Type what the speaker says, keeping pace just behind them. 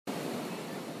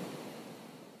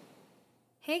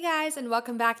Hey guys, and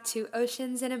welcome back to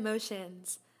Oceans and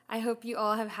Emotions. I hope you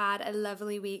all have had a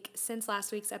lovely week since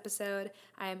last week's episode.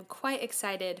 I am quite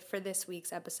excited for this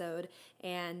week's episode,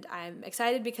 and I'm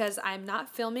excited because I'm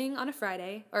not filming on a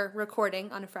Friday, or recording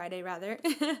on a Friday rather.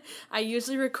 I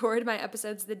usually record my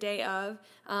episodes the day of,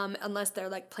 unless they're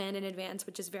like planned in advance,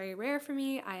 which is very rare for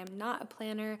me. I am not a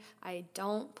planner. I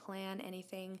don't plan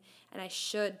anything, and I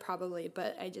should probably,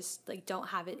 but I just don't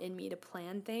have it in me to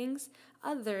plan things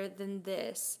other than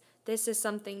this. This is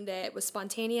something that was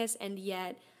spontaneous, and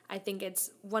yet I think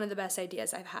it's one of the best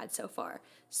ideas I've had so far.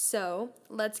 So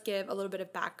let's give a little bit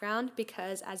of background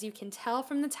because, as you can tell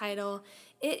from the title,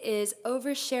 it is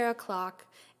Overshare O'Clock,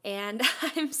 and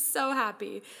I'm so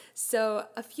happy. So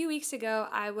a few weeks ago,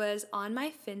 I was on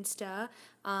my Finsta.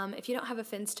 If you don't have a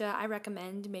Finsta, I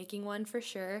recommend making one for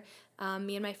sure.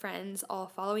 Me and my friends all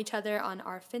follow each other on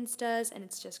our Finstas, and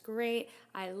it's just great.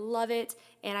 I love it,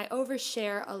 and I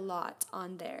overshare a lot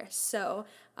on there. So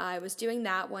I was doing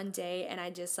that one day, and I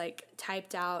just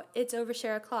typed out, "It's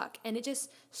Overshare O'Clock," and it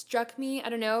just struck me. I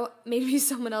don't know, maybe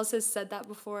someone else has said that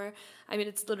before. I mean,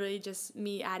 it's literally just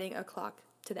me adding a clock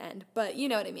to the end, but you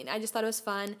know what I mean. I just thought it was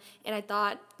fun, and I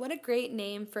thought, what a great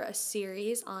name for a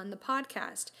series on the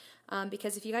podcast.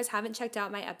 Because if you guys haven't checked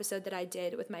out my episode that I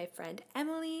did with my friend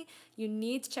Emily, you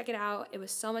need to check it out. It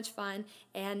was so much fun,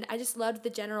 and I just loved the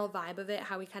general vibe of it,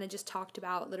 how we kind of just talked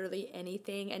about literally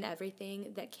anything and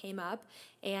everything that came up,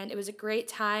 and it was a great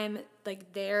time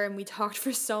there, and we talked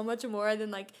for so much more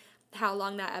than how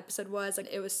long that episode was.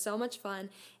 It was so much fun,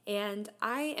 and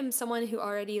I am someone who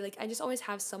already, I just always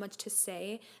have so much to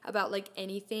say about,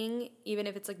 anything, even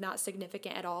if it's, not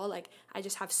significant at all. I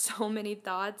just have so many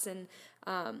thoughts, and,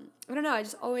 I don't know, I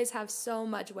just always have so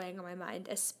much weighing on my mind,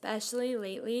 especially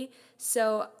lately,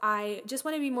 so I just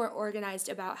want to be more organized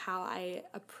about how I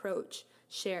approach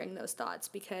sharing those thoughts,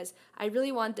 because I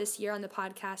really want this year on the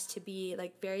podcast to be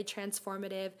very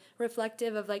transformative,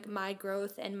 reflective of my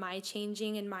growth and my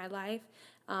changing in my life.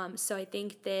 So I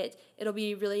think that it'll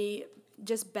be really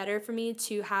just better for me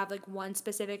to have one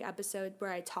specific episode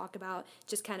where I talk about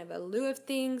just kind of a lieu of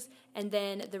things, and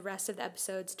then the rest of the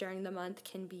episodes during the month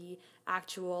can be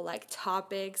actual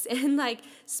topics and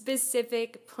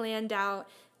specific planned out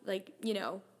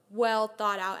well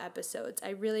thought out episodes. I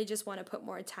really just want to put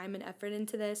more time and effort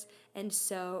into this, and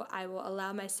so I will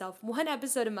allow myself one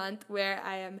episode a month where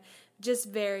I am just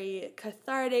very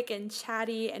cathartic and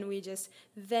chatty, and we just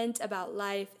vent about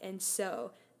life, and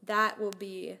so that will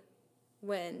be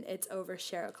when it's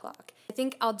Overshare O'Clock. I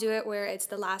think I'll do it where it's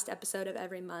the last episode of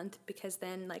every month, because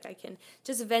then I can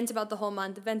just vent about the whole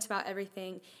month, vent about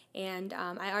everything, and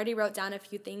I already wrote down a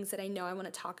few things that I know I want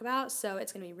to talk about, so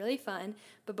it's going to be really fun.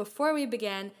 But before we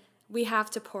begin, we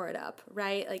have to pour it up,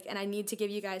 right? And I need to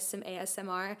give you guys some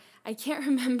ASMR. I can't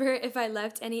remember if I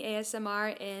left any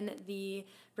ASMR in the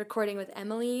recording with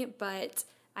Emily, but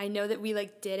I know that we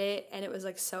did it, and it was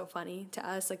so funny to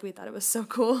us. We thought it was so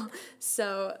cool.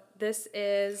 So this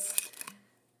is,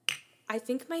 I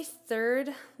think, my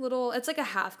third little, it's a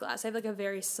half glass. I have a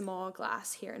very small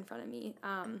glass here in front of me.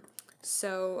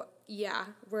 So yeah,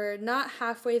 we're not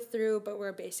halfway through, but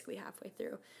we're basically halfway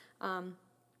through.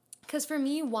 Because for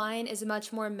me, wine is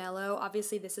much more mellow.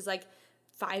 Obviously, this is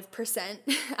 5%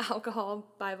 alcohol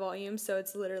by volume, so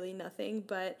it's literally nothing,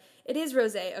 but it is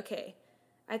rosé. Okay,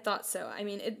 I thought so. I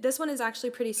mean, this one is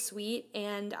actually pretty sweet,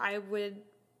 and I would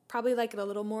probably like it a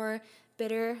little more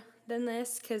bitter than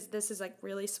this, because this is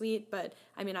really sweet, but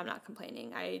I mean, I'm not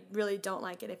complaining. I really don't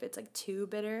like it if it's too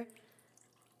bitter.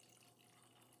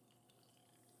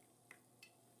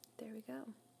 There we go.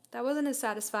 That wasn't as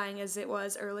satisfying as it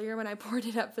was earlier when I poured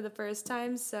it up for the first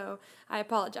time, so I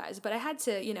apologize. But I had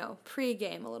to,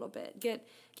 pre-game a little bit, get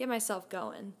myself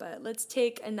going. But let's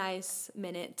take a nice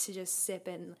minute to just sip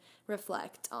and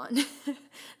reflect on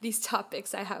these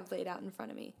topics I have laid out in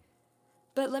front of me.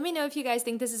 But let me know if you guys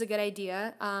think this is a good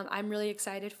idea. I'm really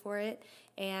excited for it,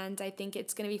 and I think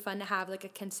it's going to be fun to have a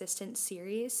consistent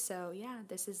series. So yeah,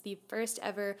 this is the first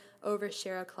ever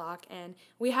Overshare O'Clock, and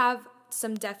we have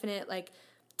some definite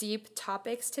deep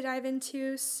topics to dive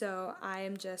into, so I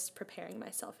am just preparing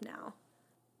myself now.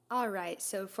 Alright,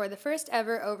 so for the first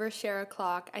ever Overshare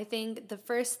O'Clock, I think the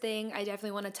first thing I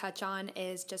definitely want to touch on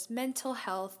is just mental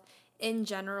health in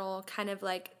general, kind of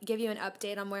give you an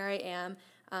update on where I am,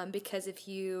 because if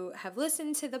you have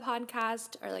listened to the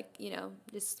podcast or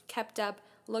just kept up,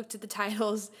 looked at the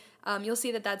titles, you'll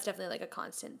see that that's definitely a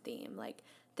constant theme.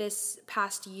 This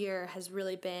past year has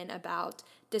really been about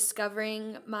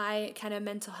discovering my kind of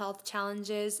mental health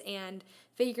challenges and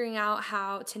figuring out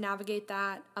how to navigate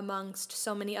that amongst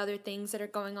so many other things that are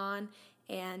going on.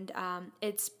 And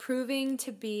it's proving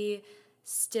to be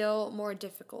still more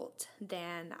difficult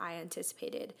than I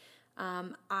anticipated.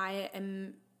 I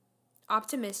am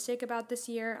optimistic about this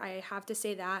year. I have to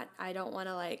say that. I don't want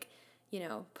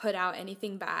to put out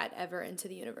anything bad ever into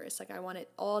the universe. Like, I want it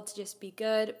all to just be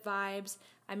good vibes.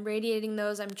 I'm radiating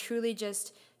those. I'm truly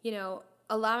just,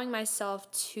 allowing myself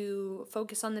to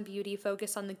focus on the beauty,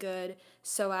 focus on the good,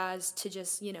 so as to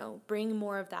just, bring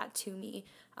more of that to me.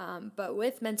 But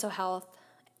with mental health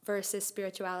versus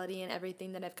spirituality and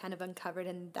everything that I've kind of uncovered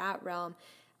in that realm,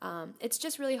 it's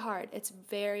just really hard. It's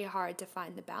very hard to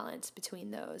find the balance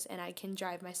between those, and I can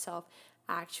drive myself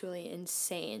actually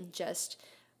insane just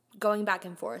going back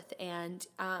and forth. And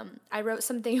I wrote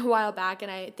something a while back, and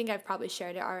I think I've probably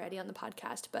shared it already on the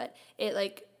podcast, but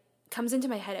it comes into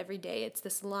my head every day. It's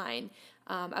this line.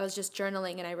 I was just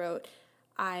journaling, and I wrote,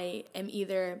 I am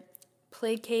either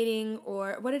placating,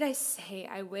 or what did I say?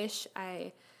 I wish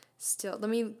I still, let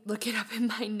me look it up in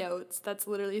my notes. That's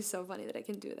literally so funny that I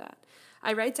can do that.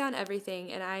 I write down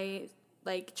everything, and I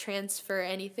transfer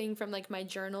anything from my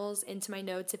journals into my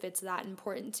notes if it's that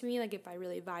important to me, if I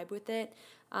really vibe with it,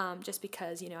 just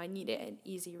because, I need it in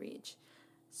easy reach.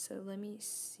 So let me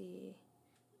see.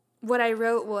 What I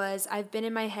wrote was, I've been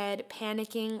in my head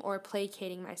panicking or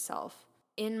placating myself.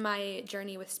 In my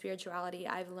journey with spirituality,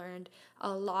 I've learned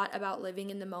a lot about living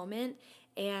in the moment,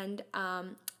 and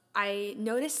I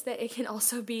noticed that it can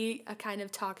also be a kind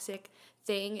of toxic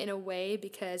thing in a way,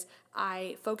 because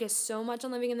I focus so much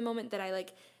on living in the moment that I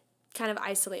kind of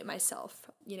isolate myself.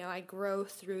 I grow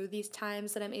through these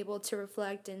times that I'm able to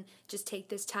reflect and just take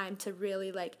this time to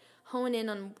really hone in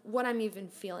on what I'm even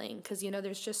feeling, because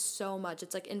there's just so much.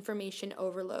 It's information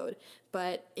overload,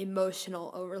 but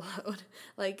emotional overload.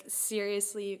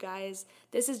 Seriously, you guys,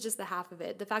 this is just the half of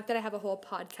it. The fact that I have a whole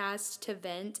podcast to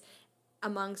vent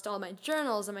amongst all my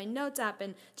journals and my notes app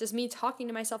and just me talking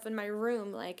to myself in my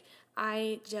room,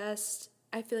 I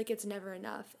feel like it's never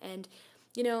enough. And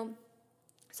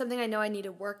something I know I need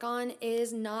to work on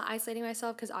is not isolating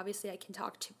myself, because obviously I can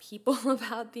talk to people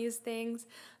about these things,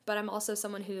 but I'm also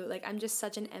someone who, I'm just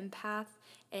such an empath,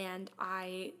 and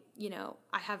I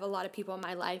have a lot of people in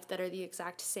my life that are the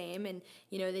exact same, and,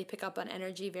 they pick up on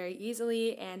energy very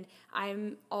easily, and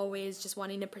I'm always just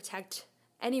wanting to protect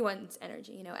anyone's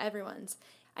energy, everyone's.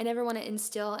 I never want to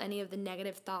instill any of the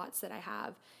negative thoughts that I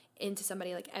have into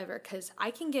somebody, ever, because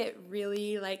I can get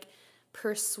really,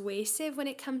 persuasive when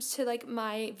it comes to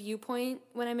my viewpoint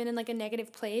when I'm in a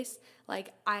negative place.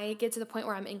 I get to the point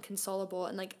where I'm inconsolable,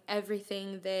 and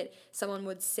everything that someone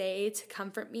would say to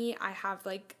comfort me, I have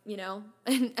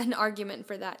an argument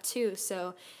for that too.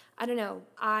 So I don't know,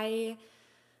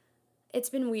 it's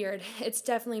been weird. It's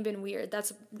definitely been weird.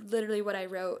 That's literally what I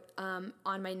wrote on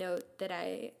my note that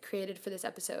I created for this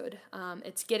episode.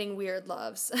 It's getting weird,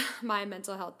 loves. My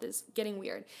mental health is getting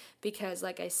weird because,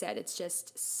 like I said, it's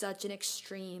just such an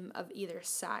extreme of either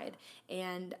side.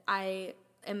 And I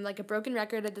am a broken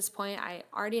record at this point. I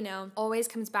already know. Always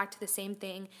comes back to the same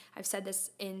thing. I've said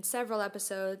this in several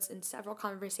episodes, in several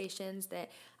conversations, that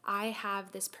I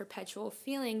have this perpetual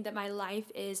feeling that my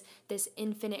life is this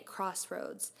infinite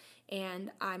crossroads,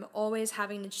 and I'm always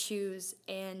having to choose,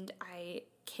 and I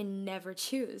can never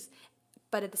choose.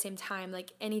 But at the same time,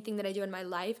 anything that I do in my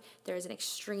life, there is an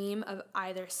extreme of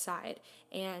either side.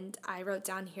 And I wrote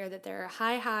down here that there are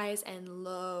high highs and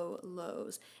low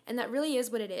lows. And that really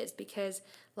is what it is, because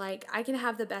I can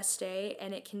have the best day,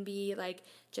 and it can be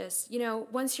just,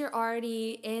 once you're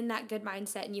already in that good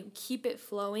mindset and you keep it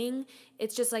flowing,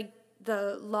 it's just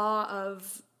the law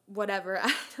of whatever.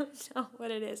 I don't know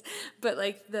what it is, but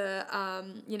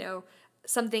the,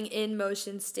 something in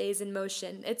motion stays in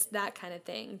motion. It's that kind of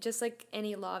thing, just like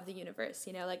any law of the universe,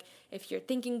 if you're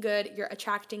thinking good, you're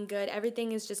attracting good.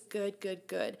 Everything is just good, good,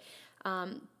 good.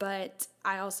 But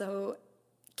I also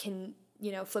can,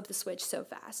 flip the switch so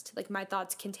fast. My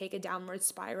thoughts can take a downward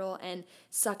spiral and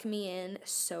suck me in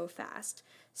so fast.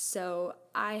 So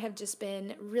I have just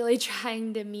been really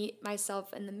trying to meet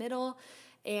myself in the middle.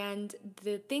 And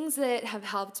the things that have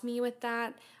helped me with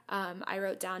that, I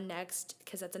wrote down next,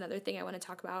 because that's another thing I want to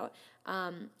talk about,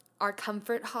 are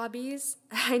comfort hobbies.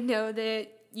 I know that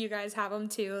you guys have them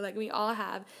too. We all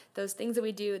have those things that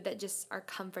we do that just are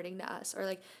comforting to us,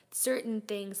 or certain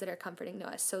things that are comforting to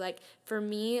us. So for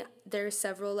me, there's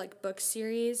several book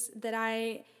series that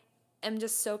I am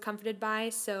just so comforted by.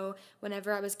 So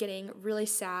whenever I was getting really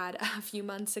sad a few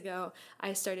months ago,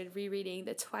 I started rereading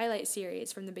the Twilight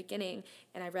series from the beginning,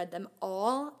 and I read them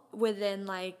all within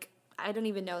I don't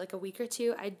even know, a week or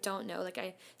two. I don't know.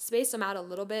 I spaced them out a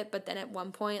little bit, but then at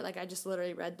one point, I just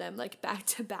literally read them back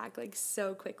to back,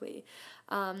 so quickly.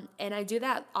 And I do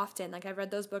that often. I've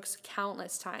read those books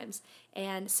countless times,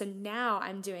 And so now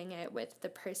I'm doing it with the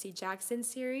Percy Jackson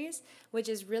series, which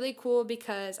is really cool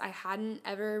because I hadn't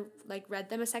ever like read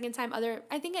them a second time.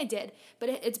 I think I did, but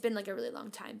it's been like a really long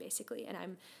time basically. And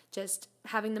I'm just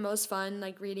having the most fun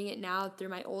like reading it now through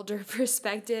my older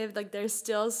perspective. Like they're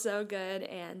still so good,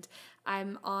 and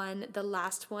I'm on the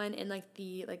last one in like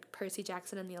the like Percy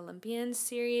Jackson and the Olympians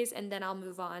series, and then I'll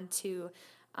move on to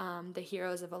the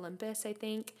Heroes of Olympus, I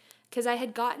think, because I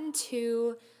had gotten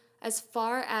to as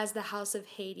far as the House of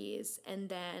Hades, and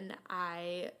then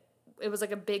it was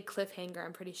like a big cliffhanger,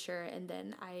 I'm pretty sure, and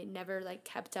then I never like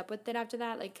kept up with it after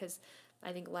that, like because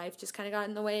I think life just kind of got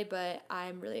in the way. But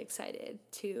I'm really excited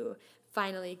to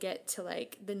finally get to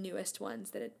like the newest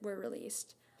ones that were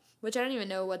released, which I don't even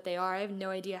know what they are. I have no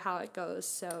idea how it goes,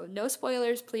 so no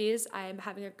spoilers, please. I'm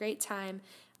having a great time,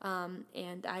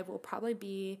 and I will probably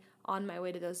be on my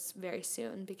way to those very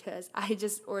soon because I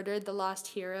just ordered The Lost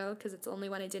Hero because it's the only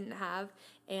one I didn't have,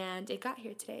 and it got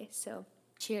here today. So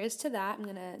cheers to that. I'm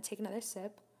going to take another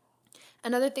sip.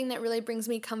 Another thing that really brings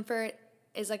me comfort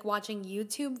is like watching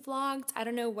YouTube vlogs. I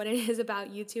don't know what it is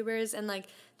about YouTubers and like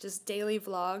just daily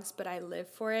vlogs, but I live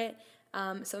for it.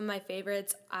 Some of my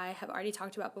favorites I have already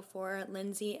talked about before,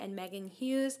 Lindsay and Megan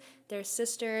Hughes. They're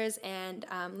sisters, and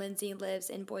Lindsay lives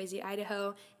in Boise,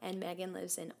 Idaho, and Megan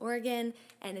lives in Oregon,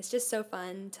 and it's just so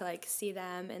fun to like see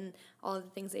them and all of the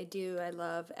things they do. I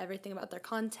love everything about their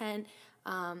content.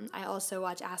 I also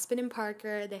watch Aspen and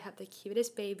Parker. They have the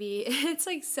cutest baby. It's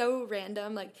like so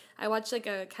random. Like I watch like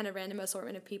a kind of random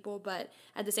assortment of people, but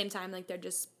at the same time, like they're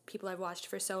just people I've watched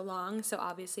for so long. So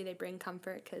obviously they bring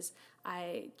comfort because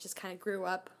I just kind of grew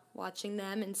up watching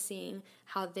them and seeing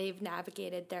how they've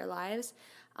navigated their lives.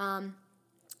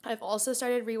 I've also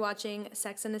started rewatching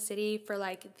Sex and the City for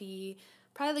like the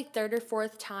probably like third or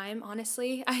fourth time,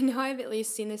 honestly. I know I've at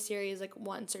least seen the series like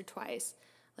once or twice,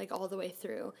 like all the way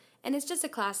through. And it's just a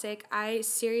classic. I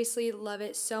seriously love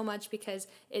it so much because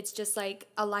it's just like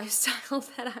a lifestyle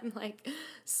that I'm like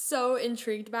so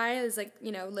intrigued by. It's like,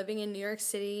 you know, living in New York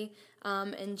City,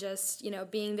 and just, you know,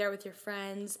 being there with your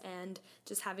friends and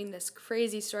just having this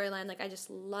crazy storyline. Like I just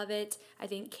love it. I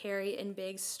think Carrie and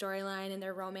Big's storyline and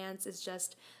their romance is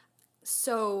just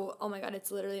so, oh my God,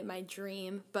 it's literally my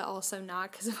dream, but also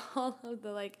not because of all of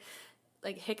the like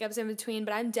hiccups in between.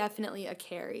 But I'm definitely a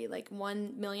Carrie, like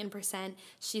 1,000,000%.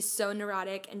 She's so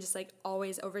neurotic and just like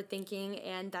always overthinking,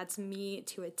 and that's me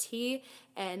to a T.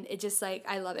 And it just like,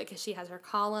 I love it because she has her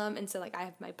column, and so like I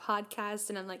have my podcast,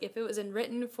 and I'm like, if it was in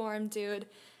written form, dude,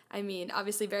 I mean,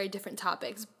 obviously very different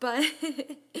topics, but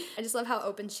I just love how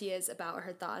open she is about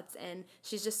her thoughts, and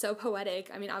she's just so poetic.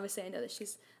 I mean, obviously I know that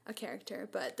she's a character,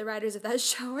 but the writers of that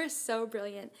show are so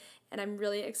brilliant, and I'm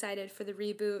really excited for the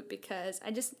reboot because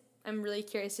I'm really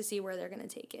curious to see where they're going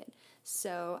to take it.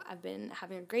 So I've been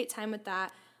having a great time with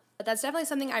that. But that's definitely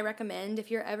something I recommend. If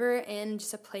you're ever in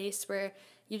just a place where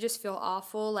you just feel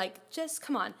awful, like just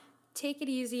come on, take it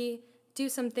easy, do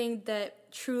something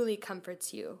that truly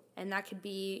comforts you. And that could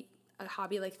be a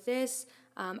hobby like this.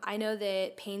 I know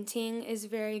that painting is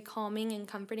very calming and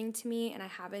comforting to me, and I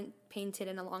haven't painted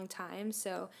in a long time.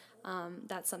 So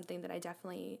that's something that I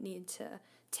definitely need to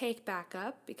take back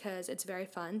up because it's very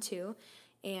fun too.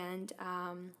 And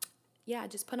yeah,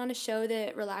 just put on a show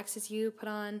that relaxes you, put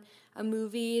on a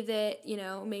movie that, you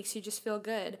know, makes you just feel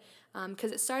good,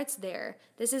 because it starts there.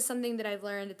 This is something that I've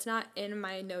learned. It's not in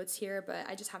my notes here, but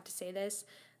I just have to say this.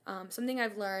 Something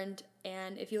I've learned,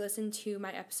 and if you listen to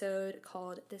my episode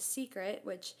called The Secret,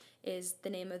 which is the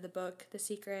name of the book, The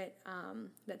Secret,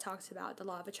 that talks about the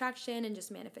law of attraction and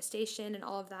just manifestation and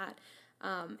all of that,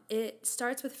 it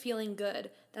starts with feeling good.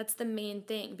 That's the main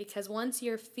thing, because once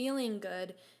you're feeling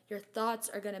good, your thoughts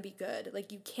are going to be good.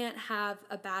 Like, you can't have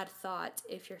a bad thought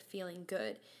if you're feeling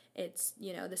good. It's,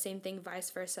 you know, the same thing vice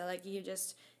versa. Like, you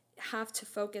just have to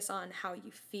focus on how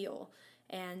you feel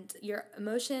and your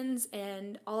emotions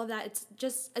and all of that. It's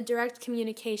just a direct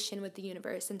communication with the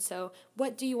universe. And so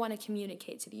what do you want to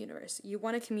communicate to the universe? You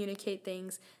want to communicate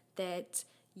things that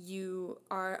you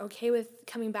are okay with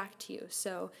coming back to you.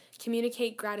 So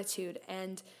communicate gratitude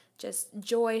and just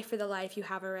joy for the life you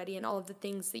have already and all of the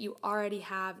things that you already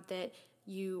have that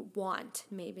you want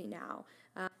maybe now.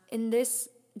 In this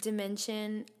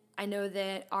dimension, I know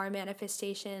that our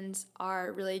manifestations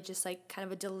are really just like kind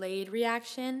of a delayed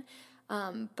reaction,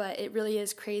 but it really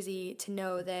is crazy to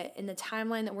know that in the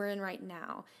timeline that we're in right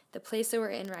now, the place that we're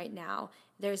in right now,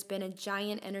 there's been a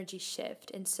giant energy shift.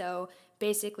 And so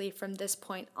basically from this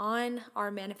point on,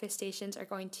 our manifestations are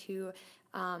going to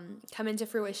come into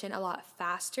fruition a lot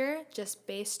faster just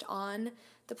based on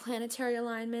the planetary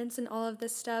alignments and all of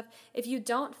this stuff. If you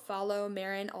don't follow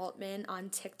Marin Altman on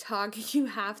TikTok, you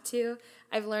have to.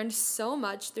 I've learned so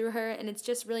much through her, and it's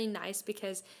just really nice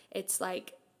because it's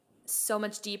like so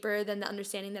much deeper than the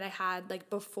understanding that I had like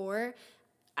before.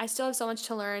 I still have so much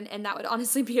to learn, and that would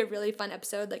honestly be a really fun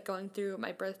episode, like going through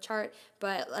my birth chart.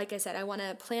 But like I said, I want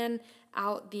to plan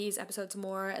out these episodes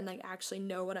more and like actually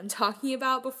know what I'm talking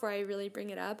about before I really bring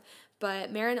it up.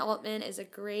 But Marin Altman is a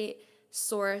great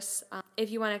source if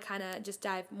you want to kind of just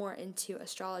dive more into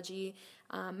astrology.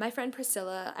 My friend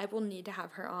Priscilla, I will need to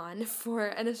have her on for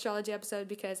an astrology episode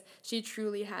because she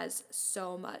truly has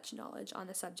so much knowledge on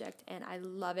the subject, and I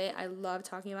love it. I love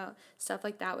talking about stuff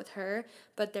like that with her.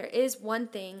 But there is one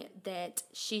thing that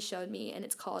she showed me, and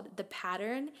it's called The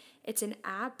Pattern. It's an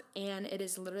app, and it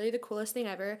is literally the coolest thing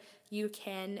ever. You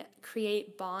can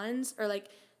create bonds or like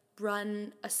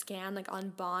run a scan like on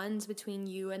bonds between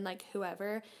you and like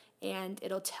whoever, and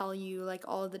it'll tell you like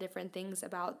all of the different things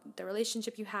about the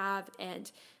relationship you have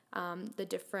and the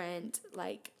different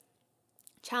like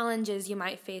challenges you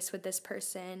might face with this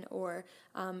person, or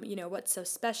what's so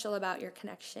special about your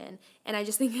connection. And I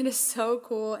just think it is so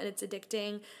cool, and it's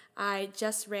addicting. I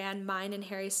just ran mine and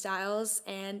Harry Styles,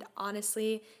 and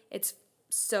honestly, it's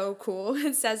so cool.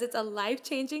 It says it's a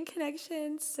life-changing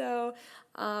connection, so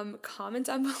comment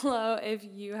down below if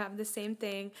you have the same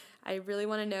thing. I really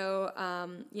want to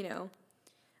know.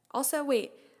 Also,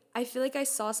 wait, I feel like I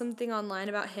saw something online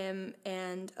about him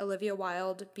and Olivia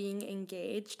Wilde being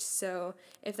engaged, so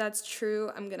if that's true,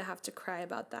 I'm gonna have to cry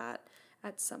about that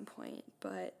at some point.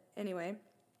 But anyway,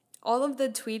 all of the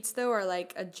tweets though are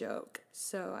like a joke,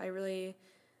 so I really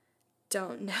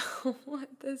don't know what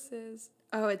this is.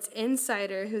 Oh, it's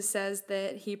Insider who says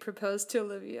that he proposed to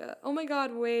Olivia. Oh my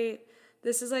god, wait.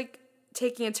 This is like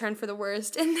taking a turn for the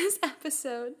worst in this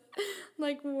episode.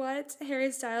 Like, what?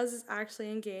 Harry Styles is actually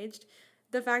engaged?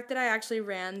 The fact that I actually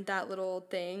ran that little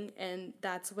thing and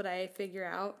that's what I figure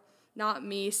out, not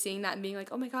me seeing that and being like,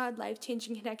 oh my god,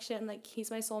 life-changing connection, like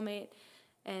he's my soulmate,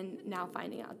 and now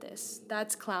finding out this.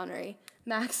 That's clownery.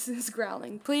 Max is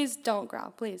growling. Please don't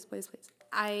growl. Please, please, please.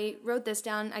 I wrote this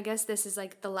down. I guess this is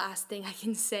like the last thing I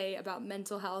can say about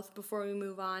mental health before we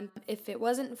move on. If it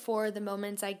wasn't for the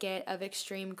moments I get of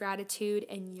extreme gratitude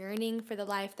and yearning for the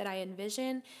life that I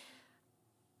envision,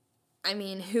 I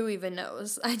mean, who even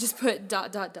knows? I just put ...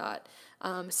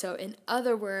 So in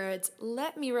other words,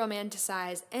 let me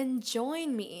romanticize and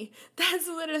join me. That's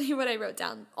literally what I wrote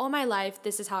down. All my life,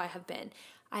 this is how I have been.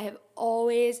 I have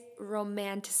always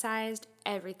romanticized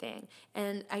everything.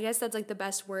 And I guess that's like the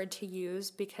best word to use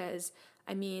because,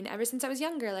 I mean, ever since I was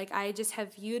younger, like I just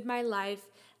have viewed my life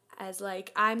as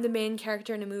like I'm the main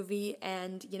character in a movie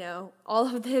and,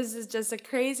 all of this is just a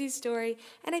crazy story.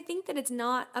 And I think that it's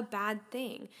not a bad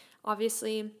thing.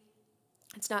 Obviously,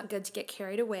 it's not good to get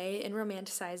carried away in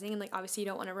romanticizing, and like obviously you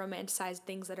don't want to romanticize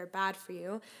things that are bad for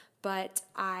you, but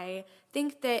I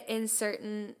think that in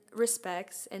certain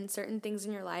respects and certain things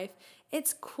in your life,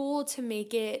 it's cool to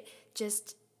make it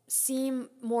just seem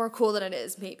more cool than it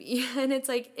is maybe. And it's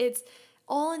like it's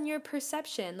all in your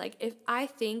perception. Like if I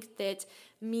think that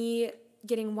me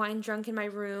getting wine drunk in my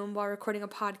room while recording a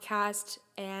podcast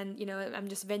and, I'm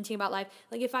just venting about life,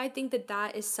 like if I think that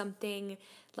that is something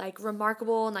like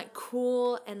remarkable and like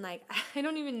cool and like I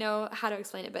don't even know how to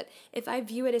explain it, but if I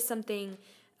view it as something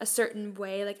a certain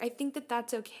way, like I think that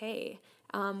that's okay.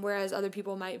 Whereas other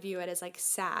people might view it as like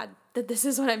sad that this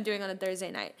is what I'm doing on a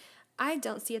Thursday night. I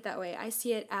don't see it that way. I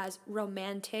see it as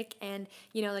romantic and,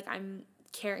 like I'm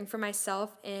caring for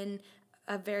myself in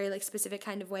a very like specific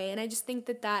kind of way. And I just think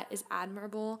that that is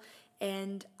admirable.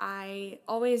 And I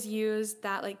always use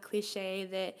that like cliche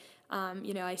that,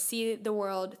 I see the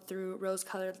world through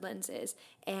rose-colored lenses.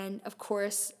 And of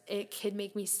course, it could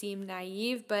make me seem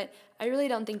naive, but I really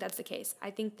don't think that's the case.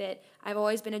 I think that I've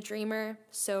always been a dreamer.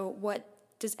 So what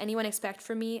does anyone expect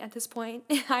from me at this point?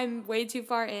 I'm way too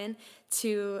far in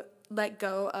to let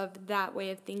go of that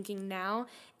way of thinking now.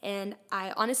 And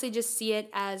I honestly just see it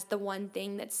as the one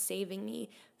thing that's saving me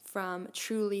from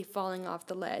truly falling off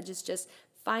the ledge. It's just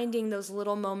finding those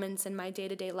little moments in my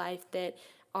day-to-day life that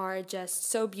are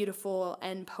just so beautiful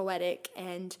and poetic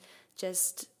and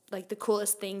just like the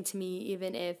coolest thing to me,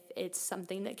 even if it's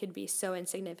something that could be so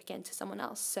insignificant to someone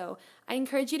else. So I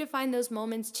encourage you to find those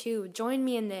moments too. Join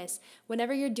me in this.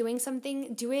 Whenever you're doing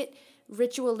something, do it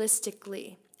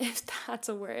ritualistically, if that's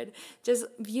a word. Just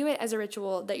view it as a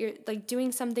ritual that you're like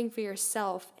doing something for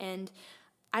yourself and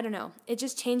I don't know, it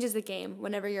just changes the game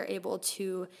whenever you're able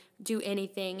to do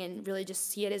anything and really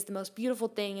just see it as the most beautiful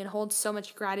thing and hold so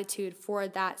much gratitude for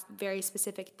that very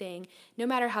specific thing, no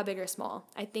matter how big or small.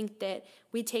 I think that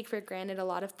we take for granted a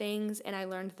lot of things, and I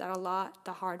learned that a lot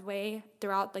the hard way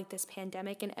throughout like this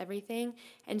pandemic and everything.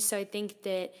 And so I think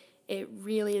that it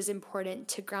really is important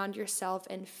to ground yourself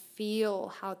and feel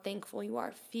how thankful you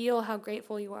are, feel how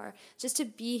grateful you are, just to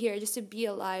be here, just to be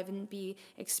alive and be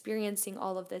experiencing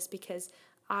all of this, because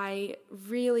I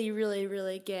really, really,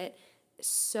 really get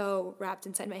so wrapped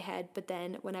inside my head. But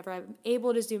then whenever I'm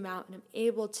able to zoom out and I'm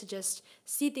able to just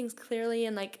see things clearly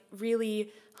and like really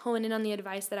hone in on the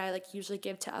advice that I like usually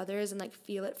give to others and like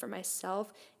feel it for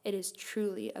myself, it is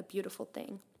truly a beautiful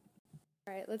thing.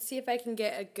 All right, let's see if I can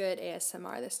get a good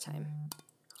ASMR this time.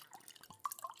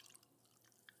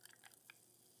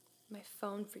 My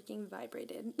phone freaking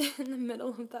vibrated in the middle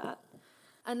of that.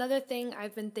 Another thing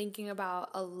I've been thinking about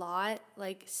a lot,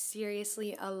 like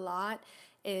seriously a lot,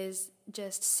 is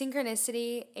just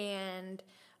synchronicity and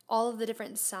all of the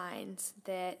different signs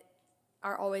that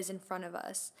are always in front of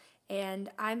us. And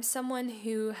I'm someone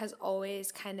who has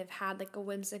always kind of had like a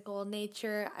whimsical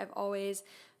nature. I've always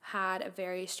had a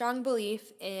very strong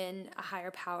belief in a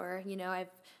higher power. You know, I've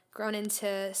grown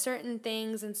into certain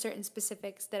things and certain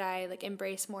specifics that I like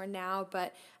embrace more now,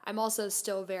 but I'm also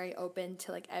still very open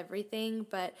to like everything.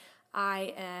 But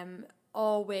I am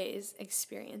always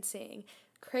experiencing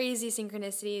crazy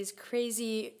synchronicities,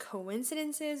 crazy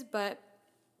coincidences, but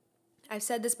I've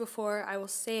said this before, I will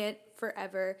say it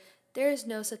forever. There is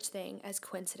no such thing as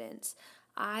coincidence.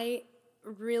 I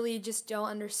really just don't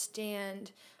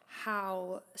understand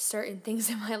how certain things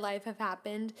in my life have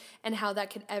happened and how that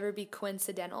could ever be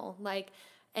coincidental. Like,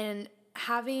 and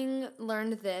having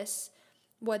learned this,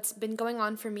 what's been going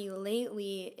on for me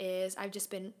lately is I've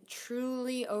just been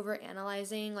truly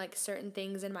overanalyzing like certain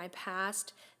things in my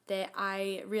past that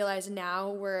I realize now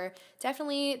were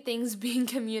definitely things being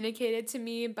communicated to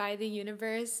me by the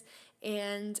universe.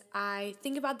 And I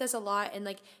think about this a lot and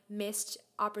like missed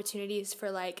opportunities for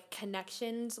like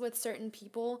connections with certain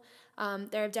people.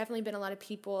 There have definitely been a lot of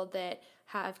people that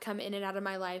have come in and out of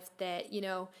my life that, you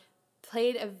know,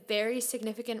 played a very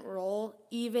significant role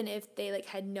even if they like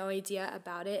had no idea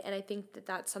about it. And I think that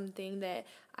that's something that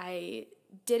I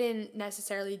didn't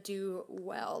necessarily do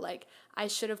well. Like I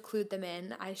should have clued them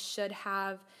in. I should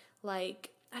have like,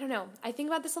 I don't know. I think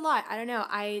about this a lot. I don't know.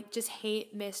 I just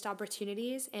hate missed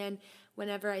opportunities. And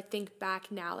whenever I think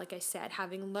back now, like I said,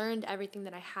 having learned everything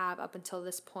that I have up until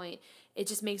this point, it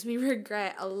just makes me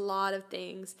regret a lot of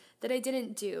things that I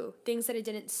didn't do, things that I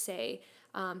didn't say,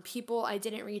 people I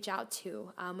didn't reach out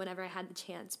to whenever I had the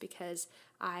chance, because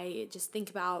I just think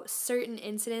about certain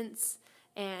incidents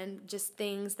and just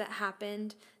things that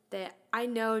happened that I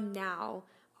know now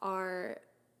are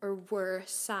or were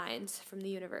signs from the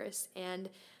universe. And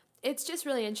it's just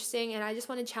really interesting, and I just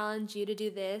want to challenge you to do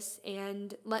this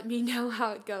and let me know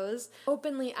how it goes.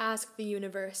 Openly ask the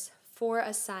universe for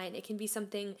a sign. It can be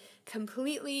something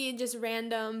completely just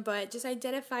random, but just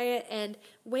identify it and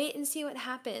wait and see what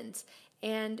happens.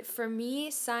 And for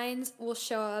me, signs will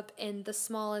show up in the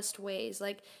smallest ways,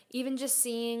 like even just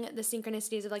seeing the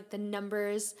synchronicities of like the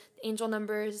numbers, the angel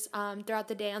numbers throughout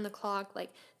the day on the clock.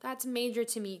 Like that's major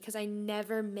to me because I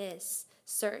never miss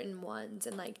certain ones.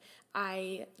 And like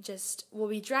I just will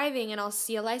be driving and I'll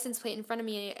see a license plate in front of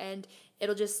me and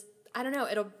it'll just, I don't know,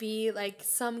 it'll be like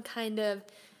some kind of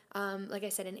like I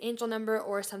said, an angel number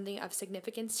or something of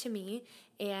significance to me.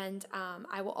 And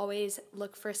I will always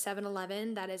look for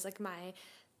 7-Eleven. That is like my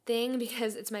thing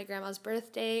because it's my grandma's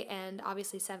birthday, and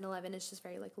obviously 7-Eleven is just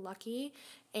very like lucky.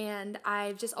 And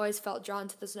I've just always felt drawn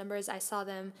to those numbers. I saw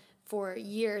them for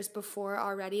years before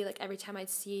already. Like every time I'd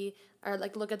see or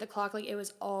like look at the clock, like it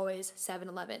was always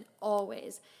 7-Eleven,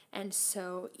 always. And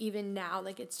so even now,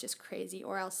 like it's just crazy.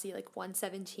 Or I'll see like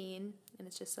 117 and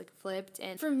it's just like flipped.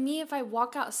 And for me, if I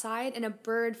walk outside and a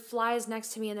bird flies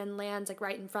next to me and then lands like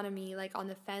right in front of me, like on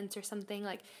the fence or something,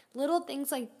 like little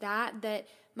things like that that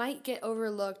might get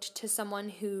overlooked to someone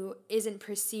who isn't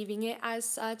perceiving it as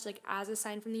such, like as a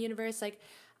sign from the universe. Like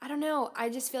I don't know, I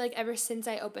just feel like ever since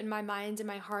I opened my mind and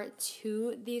my heart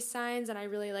to these signs and I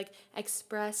really like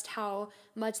expressed how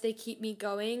much they keep me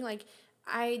going, like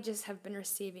I just have been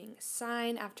receiving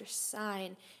sign after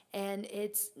sign. And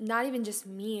it's not even just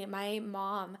me. My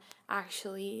mom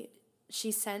actually, she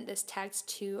sent this text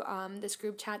to this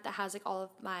group chat that has like all of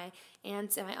my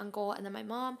aunts and my uncle and then my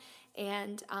mom.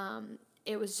 And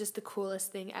it was just the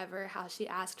coolest thing ever how she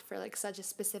asked for like such a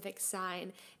specific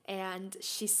sign. And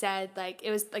she said like,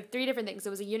 it was like 3 different things. It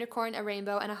was a unicorn, a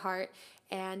rainbow, and a heart.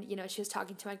 And, you know, she was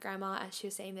talking to my grandma as she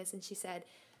was saying this, and she said,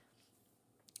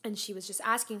 and she was just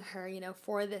asking her,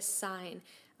 for this sign.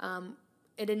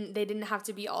 They didn't have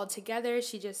to be all together.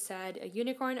 She just said a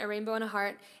unicorn, a rainbow, and a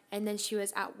heart. And then she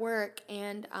was at work,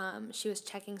 and she was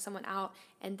checking someone out,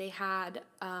 and they had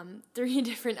 3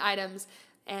 different items,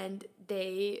 and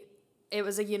it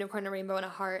was a unicorn, a rainbow, and a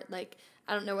heart. Like,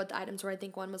 I don't know what the items were. I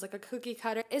think one was like a cookie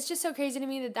cutter. It's just so crazy to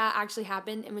me that actually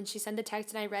happened. And when she sent the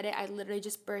text and I read it, I literally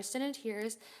just burst into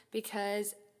tears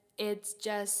because it's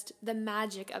just the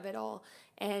magic of it all.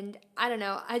 And I don't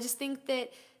know, I just think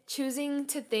that choosing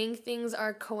to think things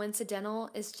are coincidental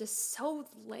is just so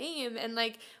lame. And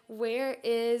like, where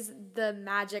is the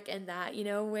magic in that?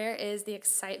 Where is the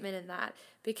excitement in that?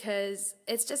 Because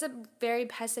it's just a very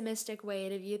pessimistic way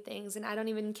to view things. And I don't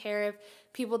even care if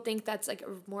people think that's like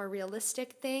a more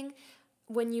realistic thing.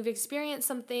 When you've experienced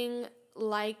something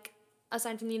like a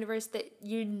sign from the universe that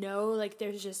like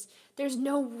there's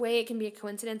no way it can be a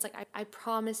coincidence. Like I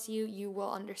promise you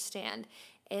will understand.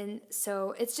 And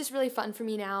so it's just really fun for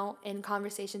me now in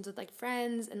conversations with like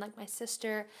friends and like my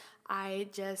sister. I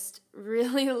just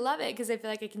really love it because I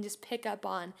feel like I can just pick up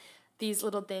on these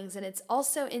little things, and it's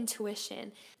also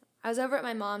intuition. I was over at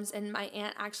my mom's, and my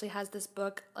aunt actually has this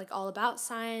book like all about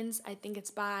signs. I think it's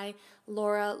by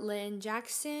Laura Lynn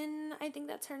Jackson. I think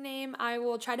that's her name. I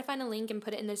will try to find a link and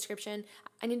put it in the description.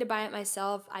 I need to buy it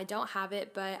myself. I don't have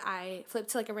it, but I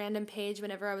flipped to like a random page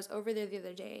whenever I was over there the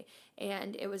other day,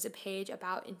 and it was a page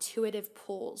about intuitive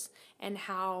pulls and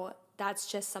how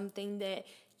that's just something that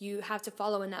you have to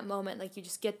follow in that moment. Like, you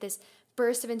just get this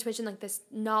burst of intuition, like this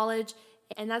knowledge.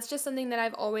 And that's just something that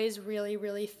I've always really,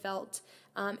 really felt.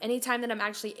 Anytime that I'm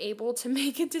actually able to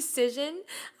make a decision,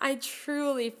 I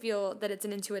truly feel that it's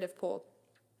an intuitive pull.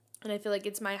 And I feel like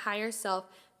it's my higher self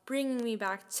bringing me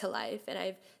back to life. And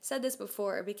I've said this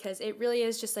before because it really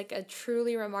is just like a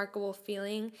truly remarkable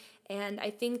feeling. And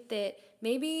I think that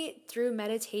maybe through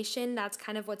meditation, that's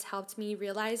kind of what's helped me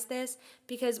realize this.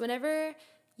 Because whenever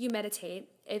you meditate,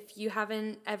 if you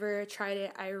haven't ever tried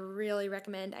it, I really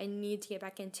recommend. I need to get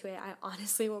back into it. I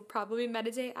honestly will probably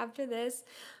meditate after this,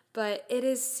 but it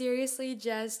is seriously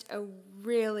just a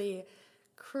really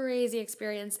crazy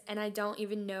experience, and I don't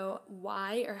even know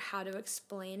why or how to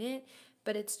explain it,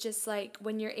 but it's just like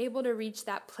when you're able to reach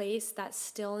that place, that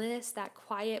stillness, that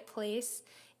quiet place,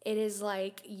 it is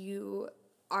like you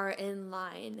are in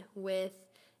line with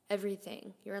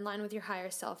everything. You're in line with your higher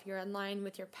self. You're in line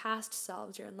with your past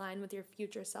selves. You're in line with your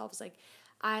future selves. Like,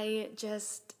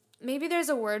 maybe there's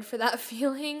a word for that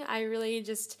feeling. I really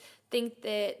just think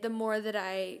that the more that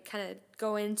I kind of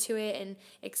go into it and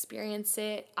experience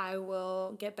it, I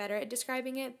will get better at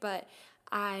describing it. But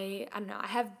I don't know. I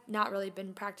have not really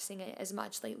been practicing it as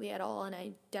much lately at all, and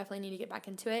I definitely need to get back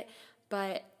into it.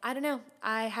 But I don't know.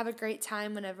 I have a great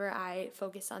time whenever I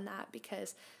focus on that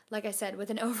because, like I said, with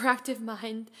an overactive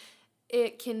mind,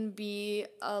 it can be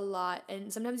a lot.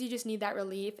 And sometimes you just need that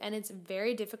relief. And it's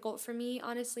very difficult for me,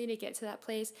 honestly, to get to that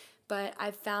place. But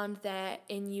I've found that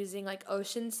in using like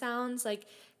ocean sounds, like,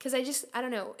 because I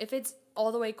don't know, if it's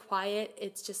all the way quiet,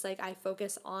 it's just like I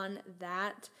focus on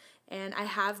that. And I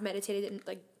have meditated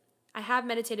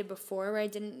before where I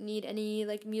didn't need any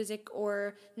like music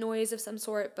or noise of some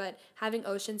sort, but having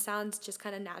ocean sounds just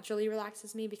kind of naturally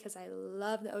relaxes me because I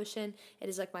love the ocean. It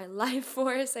is like my life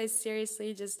force. I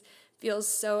seriously just feel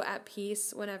so at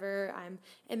peace whenever I'm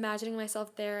imagining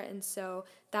myself there. And so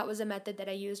that was a method that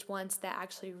I used once that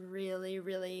actually really,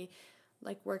 really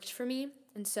like worked for me.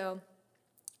 And so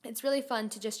it's really fun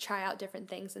to just try out different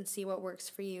things and see what works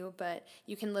for you. But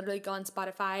you can literally go on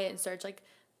Spotify and search like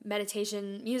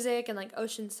meditation music and like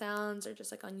ocean sounds, or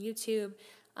just like on YouTube.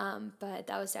 But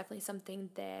that was definitely something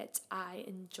that I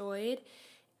enjoyed.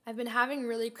 I've been having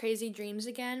really crazy dreams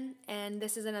again, and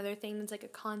this is another thing that's like a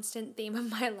constant theme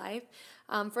of my life.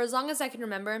 For as long as I can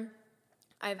remember,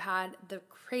 I've had the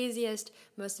craziest,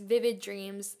 most vivid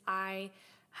dreams. I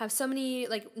have so many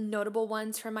like notable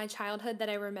ones from my childhood that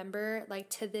I remember like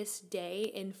to this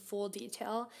day in full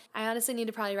detail. I honestly need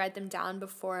to probably write them down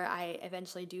before I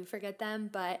eventually do forget them,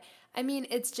 but I mean,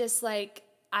 it's just like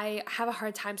I have a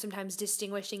hard time sometimes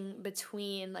distinguishing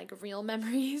between like real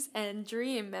memories and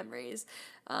dream memories,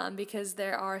 because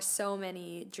there are so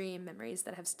many dream memories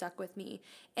that have stuck with me.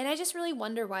 And I just really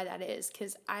wonder why that is,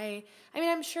 because I mean,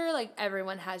 I'm sure like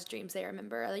everyone has dreams they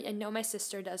remember. Like, I know my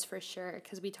sister does for sure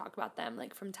because we talk about them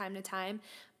like from time to time.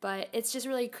 But it's just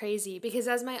really crazy because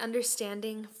as my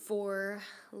understanding for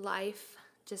life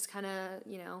just kind of,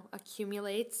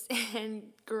 accumulates and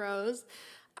grows,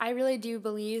 I really do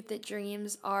believe that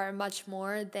dreams are much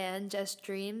more than just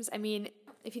dreams. I mean,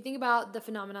 if you think about the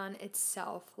phenomenon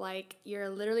itself, like you're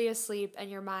literally asleep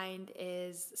and your mind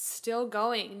is still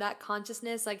going. That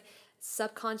consciousness, like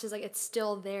subconscious, like it's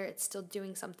still there, it's still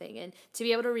doing something. And to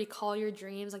be able to recall your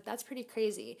dreams, like that's pretty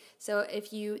crazy. So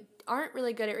if you aren't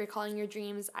really good at recalling your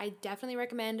dreams, I definitely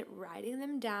recommend writing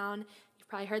them down. You've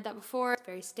probably heard that before. It's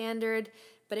very standard,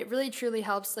 but it really truly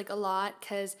helps like a lot,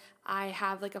 because I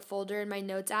have like a folder in my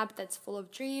notes app that's full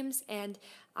of dreams, and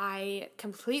I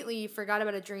completely forgot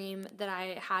about a dream that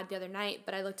I had the other night,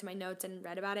 but I looked at my notes and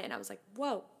read about it, and I was like,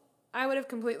 whoa, I would have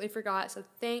completely forgot. So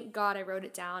thank God I wrote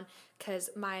it down, because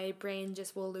my brain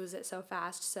just will lose it so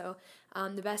fast. So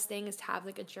the best thing is to have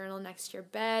like a journal next to your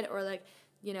bed, or like,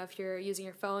 if you're using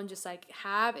your phone, just like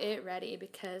have it ready,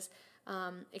 because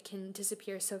it can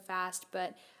disappear so fast.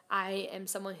 But I am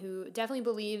someone who definitely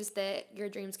believes that your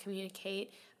dreams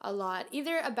communicate a lot,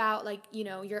 either about like,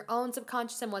 your own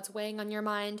subconscious and what's weighing on your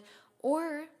mind,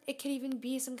 or it could even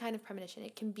be some kind of premonition.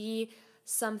 It can be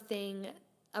something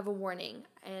of a warning.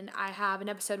 And I have an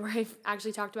episode where I've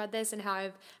actually talked about this, and how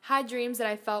I've had dreams that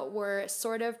I felt were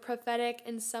sort of prophetic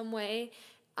in some way,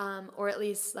 or at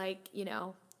least like,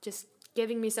 just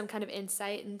giving me some kind of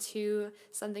insight into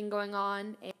something going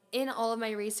on. And in all of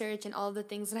my research and all of the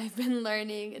things that I've been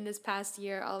learning in this past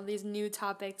year, all of these new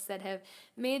topics that have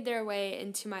made their way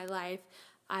into my life,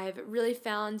 I've really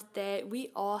found that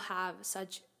we all have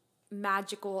such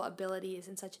magical abilities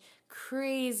and such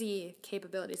crazy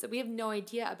capabilities that we have no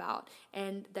idea about,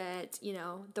 and that,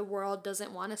 the world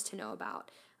doesn't want us to know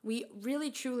about. We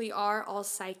really truly are all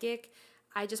psychic.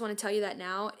 I just want to tell you that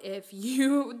now. If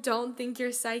you don't think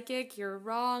you're psychic, you're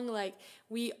wrong. Like,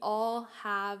 we all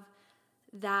have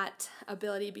that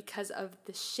ability because of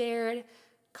the shared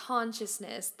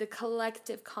consciousness, the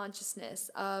collective consciousness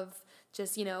of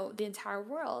just, the entire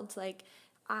world. Like,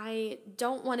 I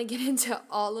don't want to get into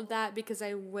all of that, because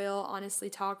I will honestly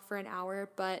talk for an hour,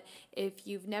 but if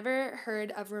you've never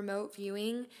heard of remote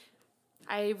viewing,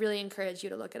 I really encourage you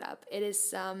to look it up. It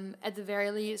is at the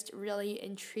very least, really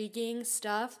intriguing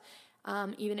stuff.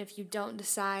 Even if you don't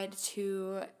decide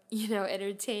to,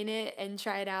 entertain it and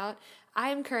try it out.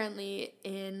 I'm currently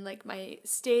in like my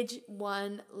stage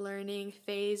 1 learning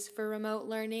phase for remote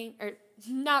learning, or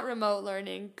not remote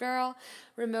learning, girl,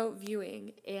 remote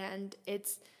viewing. And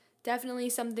it's definitely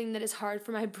something that is hard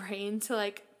for my brain to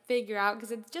like figure out,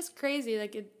 because it's just crazy.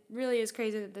 Like, it really is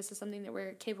crazy that this is something that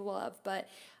we're capable of. But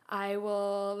I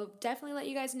will definitely let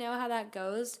you guys know how that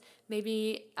goes.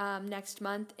 Maybe next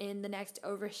month in the next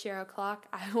Overshare O'Clock,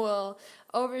 I will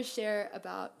overshare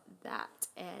about that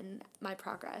and my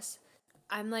progress.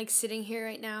 I'm like sitting here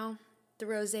right now, the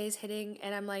rosé's hitting,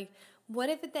 and I'm like, what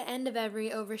if at the end of every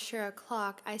Overshare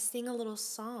O'Clock I sing a little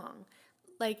song?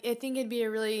 Like, I think it'd be a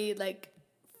really like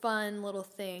fun little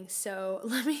thing. So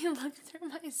let me look through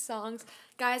my songs.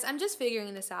 Guys, I'm just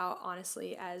figuring this out,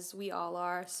 honestly, as we all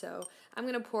are. So I'm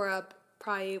going to pour up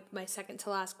probably my second to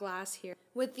last glass here.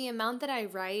 With the amount that I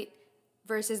write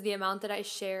versus the amount that I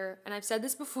share, and I've said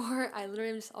this before, I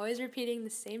literally am just always repeating the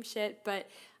same shit, but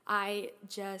I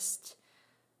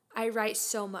write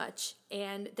so much,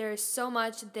 and there's so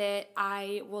much that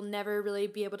I will never really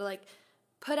be able to like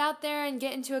put out there and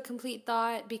get into a complete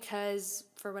thought, because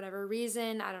for whatever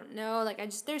reason, I don't know, like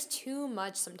there's too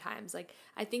much sometimes. Like,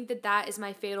 I think that is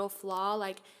my fatal flaw.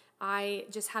 Like, I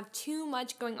just have too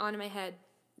much going on in my head.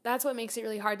 That's what makes it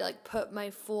really hard to like put my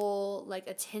full like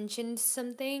attention to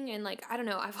something. And like, I don't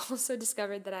know, I've also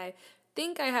discovered that I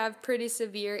think I have pretty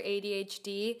severe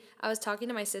ADHD. I was talking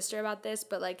to my sister about this,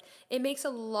 but like it makes a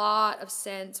lot of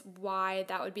sense why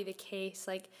that would be the case.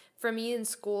 Like, for me in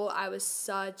school, I was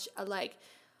such a like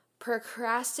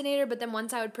procrastinator, but then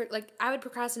once I would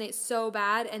procrastinate so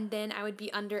bad, and then I would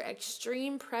be under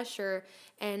extreme pressure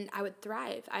and I would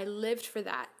thrive. I lived for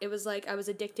that. It was like I was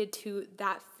addicted to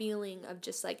that feeling of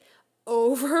just like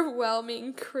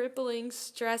overwhelming, crippling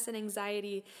stress and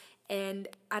anxiety. And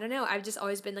I don't know, I've just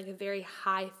always been like a very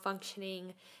high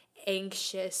functioning,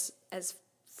 anxious as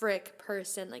frick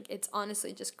person. Like, it's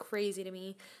honestly just crazy to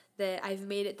me that I've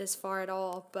made it this far at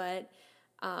all. But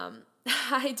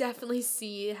I definitely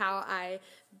see how I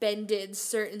bended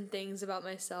certain things about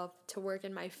myself to work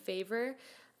in my favor.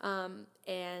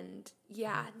 And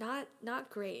yeah, not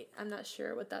great. I'm not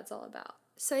sure what that's all about.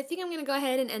 So I think I'm going to go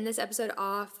ahead and end this episode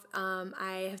off.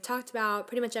 I have talked about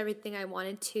pretty much everything I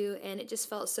wanted to, and it just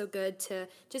felt so good to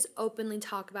just openly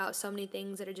talk about so many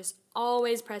things that are just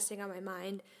always pressing on my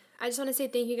mind. I just want to say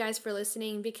thank you guys for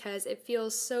listening, because it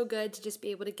feels so good to just be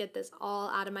able to get this all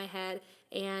out of my head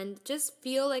and just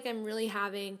feel like I'm really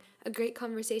having a great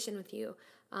conversation with you.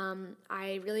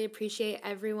 I really appreciate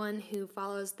everyone who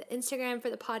follows the Instagram for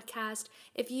the podcast.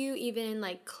 If you even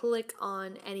like click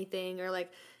on anything or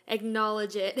like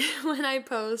acknowledge it when I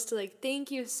post. Like, thank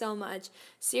you so much.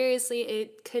 Seriously,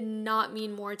 it could not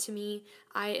mean more to me.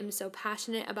 I am so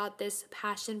passionate about this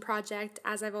passion project,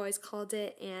 as I've always called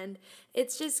it, and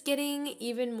it's just getting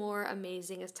even more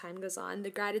amazing as time goes on. The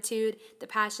gratitude, the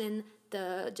passion,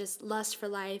 the just lust for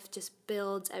life just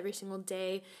builds every single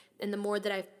day. And the more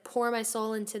that I pour my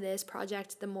soul into this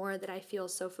project, the more that I feel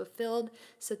so fulfilled.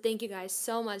 So thank you guys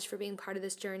so much for being part of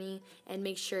this journey, and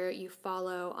make sure you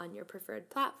follow on your preferred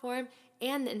platform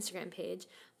and the Instagram page.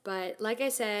 But like I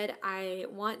said, I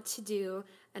want to do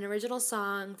an original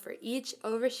song for each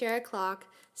overshare clock,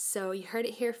 so you heard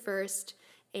it here first.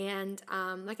 And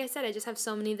like I said, I just have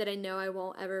so many that I know I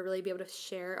won't ever really be able to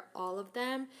share all of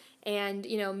them. And,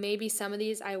 maybe some of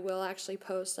these I will actually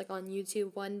post like on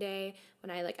YouTube one day when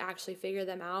I like actually figure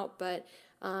them out. But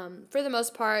for the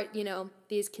most part,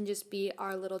 these can just be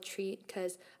our little treat,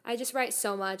 because I just write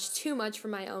so much, too much for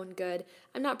my own good.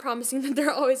 I'm not promising that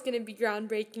they're always going to be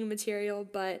groundbreaking material,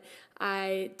 but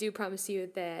I do promise you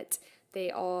that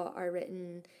they all are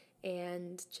written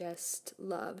and just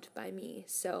loved by me.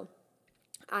 So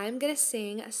I'm going to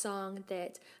sing a song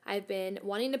that I've been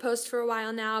wanting to post for a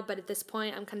while now, but at this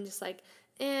point I'm kind of just like,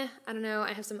 I don't know.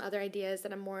 I have some other ideas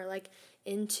that I'm more like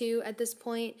into at this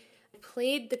point. I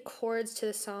played the chords to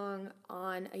the song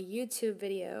on a YouTube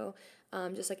video,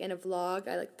 just like in a vlog.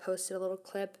 I like posted a little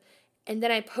clip. And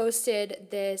then I posted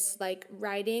this like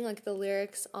writing, like the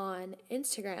lyrics on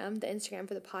Instagram, the Instagram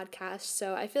for the podcast.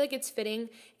 So I feel like it's fitting,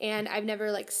 and I've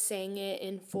never like sang it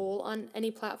in full on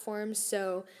any platform,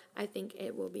 so I think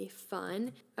it will be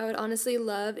fun. I would honestly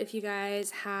love if you guys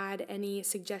had any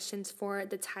suggestions for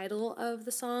the title of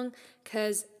the song,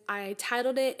 because I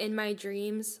titled it In My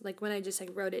Dreams, like when I just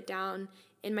like wrote it down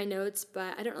in my notes,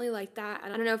 but I don't really like that. I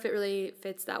don't know if it really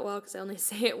fits that well because I only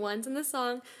say it once in the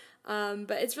song.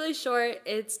 But it's really short.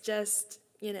 It's just,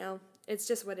 it's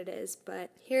just what it is. But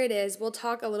here it is. We'll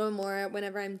talk a little more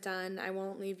whenever I'm done. I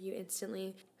won't leave you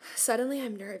instantly. Suddenly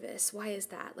I'm nervous. Why is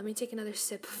that? Let me take another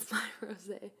sip of my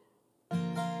rosé.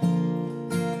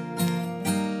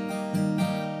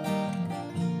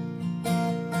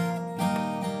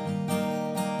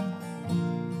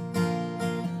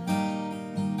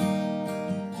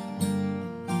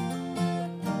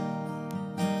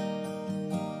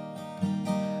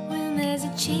 There's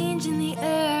a change in the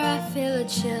air, I feel a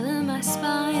chill in my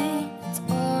spine. It's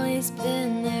always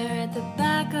been there at the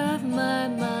back of my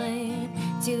mind.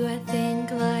 Do I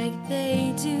think like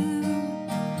they do?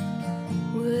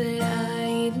 Would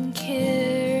I even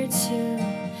care to?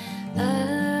 I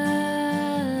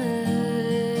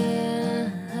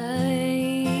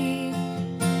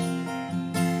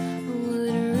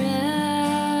would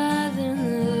rather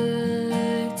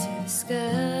look to the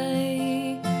sky.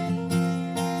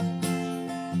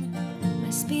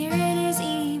 Spirit is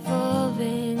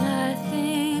evolving, I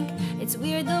think. It's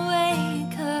weird the way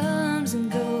it comes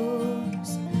and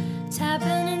goes.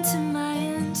 Tapping into my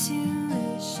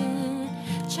intuition.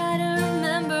 Try to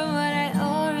remember what I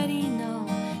already know.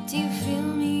 Do you feel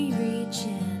me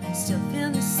reaching? I still feel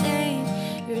the same.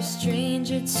 You're a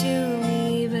stranger to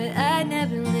me, but I'd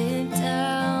never live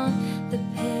down the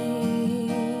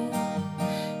pain.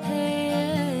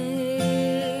 Hey,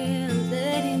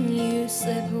 letting you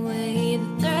slip away. The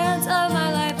threads of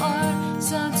my life are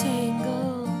so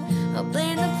tangled. I'll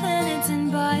blame the planets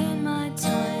and buying my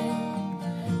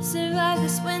time. Survive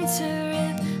this winter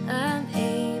if I'm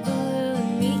able to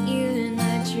meet you in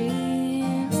my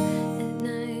dreams at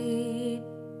night.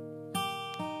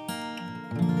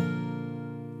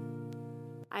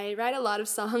 I write a lot of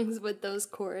songs with those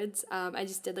chords. I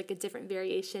just did like a different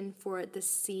variation for the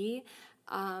C.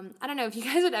 I don't know if you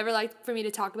guys would ever like for me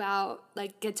to talk about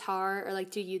like guitar or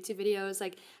like do YouTube videos.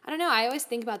 Like, I don't know. I always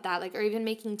think about that, like, or even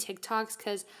making TikToks,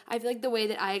 because I feel like the way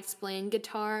that I explain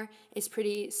guitar is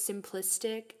pretty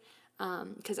simplistic.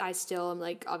 Because I still am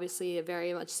like obviously a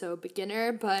very much so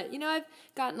beginner, but I've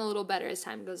gotten a little better as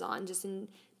time goes on, just in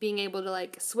being able to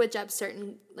like switch up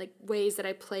certain like ways that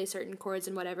I play certain chords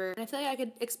and whatever. And I feel like I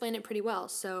could explain it pretty well.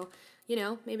 So,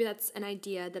 maybe that's an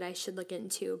idea that I should look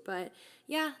into. But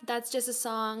yeah, that's just a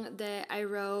song that I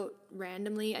wrote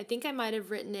randomly. I think I might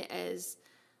have written it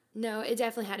no, it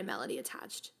definitely had a melody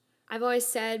attached. I've always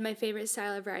said my favorite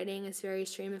style of writing is very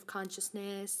stream of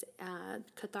consciousness,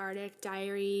 cathartic,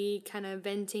 diary, kind of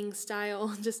venting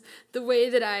style. Just the way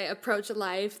that I approach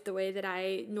life, the way that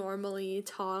I normally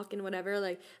talk and whatever.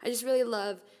 Like, I just really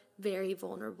love very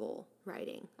vulnerable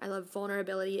writing. I love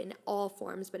vulnerability in all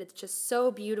forms, but it's just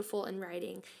so beautiful in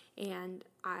writing. And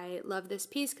I love this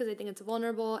piece because I think it's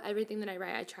vulnerable. Everything that I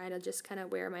write, I try to just kind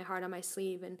of wear my heart on my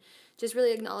sleeve and just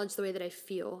really acknowledge the way that I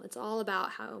feel. It's all about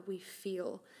how we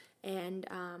feel. And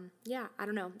yeah, I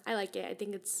don't know. I like it. I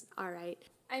think it's all right.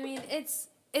 I mean, it's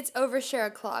overshare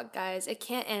o'clock, guys. It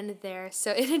can't end there.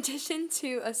 So in addition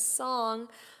to a song,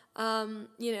 a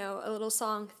little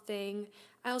song thing,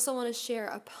 I also want to share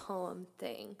a poem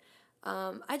thing.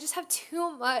 I just have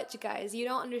too much, guys. You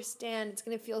don't understand. It's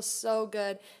going to feel so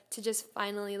good to just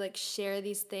finally share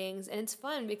these things. And it's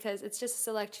fun because it's just a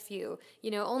select few.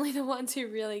 Only the ones who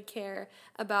really care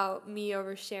about me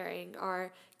oversharing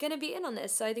are going to be in on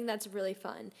this. So I think that's really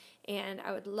fun. And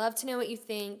I would love to know what you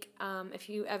think. If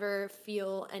you ever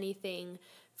feel anything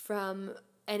from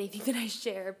anything that I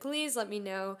share, please let me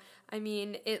know. I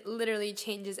mean, it literally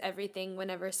changes everything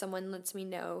whenever someone lets me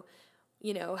know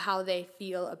how they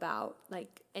feel about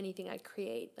anything I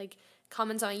create,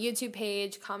 comments on a YouTube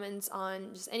page, comments on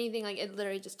just anything, it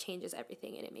literally just changes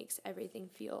everything, and it makes everything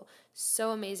feel so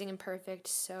amazing and perfect.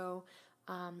 So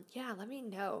yeah, let me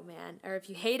know, man. Or if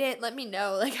you hate it, let me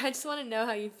know. I just want to know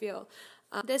how you feel.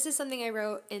 This is something I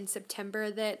wrote in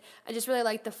September that I just really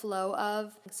like the flow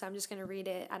of, so I'm just going to read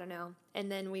it, I don't know,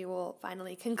 and then we will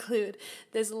finally conclude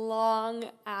this long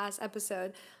ass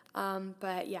episode.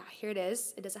 But yeah, here it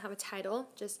is. It doesn't have a title,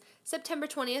 just September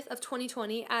 20th of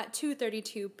 2020 at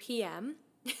 2:32 p.m.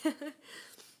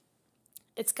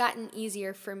 It's gotten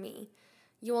easier for me.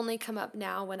 You only come up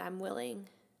now when I'm willing.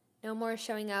 No more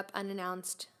showing up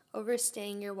unannounced,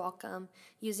 overstaying your welcome,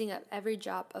 using up every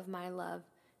drop of my love,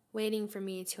 waiting for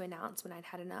me to announce when I'd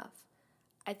had enough.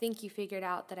 I think you figured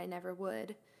out that I never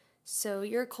would. So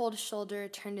your cold shoulder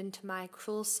turned into my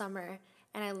cruel summer,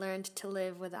 and I learned to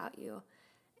live without you.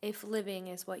 If living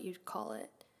is what you'd call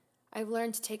it. I've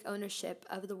learned to take ownership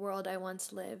of the world I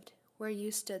once lived, where you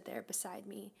stood there beside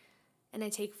me, and I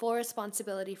take full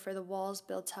responsibility for the walls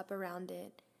built up around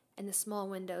it, and the small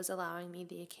windows allowing me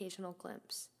the occasional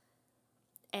glimpse.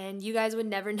 And you guys would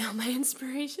never know my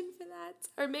inspiration for that,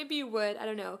 or maybe you would, I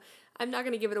don't know. I'm not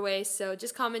going to give it away, so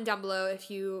just comment down below if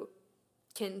you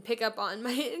can pick up on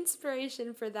my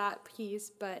inspiration for that piece,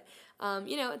 but,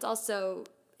 it's also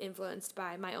influenced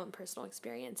by my own personal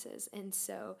experiences. And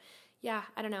so, yeah,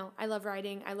 I don't know. I love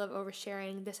writing. I love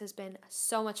oversharing. This has been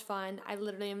so much fun. I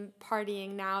literally am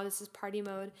partying now. This is party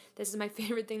mode. This is my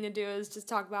favorite thing to do, is just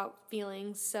talk about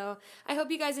feelings. So I hope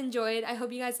you guys enjoyed. I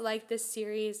hope you guys like this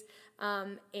series.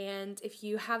 And if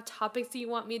you have topics that you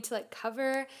want me to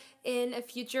cover in a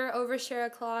future overshare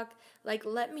o'clock,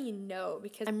 let me know,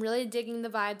 because I'm really digging the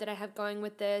vibe that I have going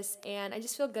with this, and I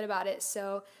just feel good about it.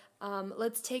 So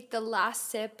let's take the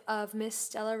last sip of Miss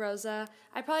Stella Rosa.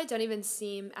 I probably don't even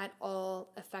seem at all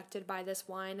affected by this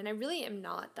wine, and I really am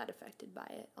not that affected by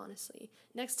it, honestly.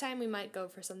 Next time we might go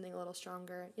for something a little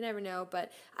stronger. You never know,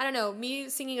 but I don't know. Me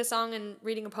singing a song and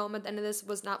reading a poem at the end of this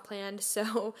was not planned,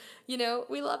 so,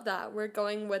 we love that. We're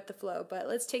going with the flow, but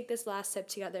let's take this last sip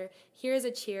together. Here's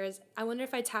a cheers. I wonder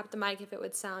if I tapped the mic if it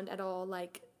would sound at all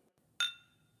like...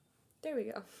 There we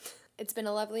go. It's been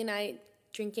a lovely night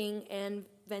drinking and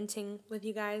venting with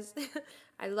you guys.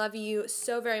 I love you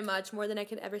so very much, more than I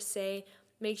could ever say.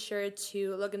 Make sure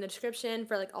to look in the description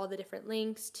for all the different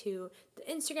links to the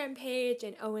Instagram page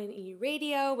and ONE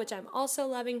Radio, which I'm also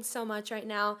loving so much right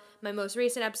now. My most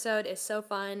recent episode is so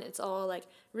fun. It's all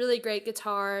really great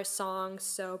guitar songs,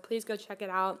 so please go check it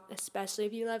out. Especially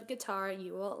if you love guitar,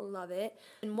 you will love it.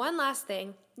 And one last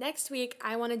thing, next week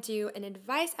I want to do an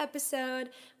advice episode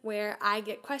where I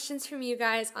get questions from you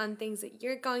guys on things that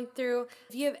you're going through.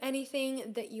 If you have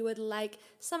anything that you would like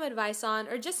some advice on,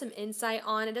 or just some insight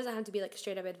on, it doesn't have to be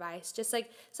straight up advice, just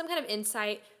some kind of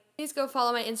insight, please go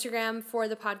follow my Instagram for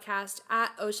the podcast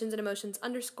at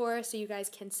oceansandemotions_ so you guys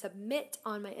can submit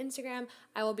on my Instagram.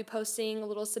 I will be posting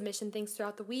little submission things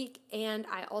throughout the week, and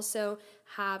I also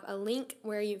have a link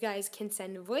where you guys can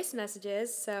send voice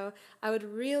messages. So I would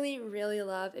really, really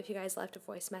love if you guys left a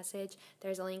voice message.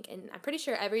 There's a link in, I'm pretty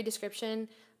sure, every description,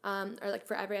 or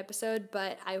for every episode,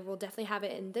 but I will definitely have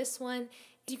it in this one.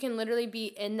 You can literally be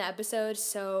in the episode,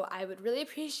 so I would really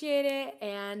appreciate it.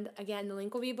 And again, the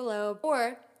link will be below,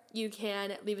 or you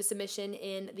can leave a submission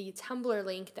in the Tumblr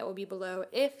link that will be below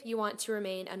if you want to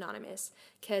remain anonymous,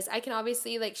 because I can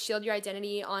obviously shield your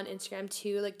identity on Instagram too.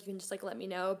 You can just let me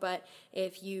know, but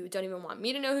if you don't even want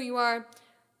me to know who you are,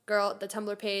 girl, the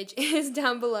Tumblr page is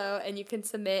down below, and you can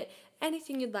submit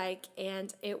anything you'd like,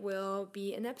 and it will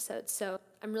be an episode. So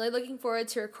I'm really looking forward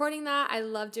to recording that. I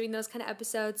love doing those kind of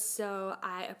episodes, so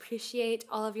I appreciate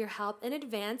all of your help in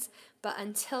advance. But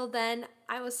until then,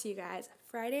 I will see you guys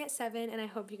Friday at 7, and I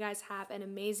hope you guys have an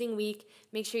amazing week.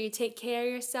 Make sure you take care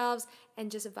of yourselves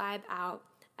and just vibe out.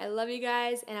 I love you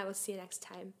guys, and I will see you next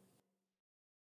time.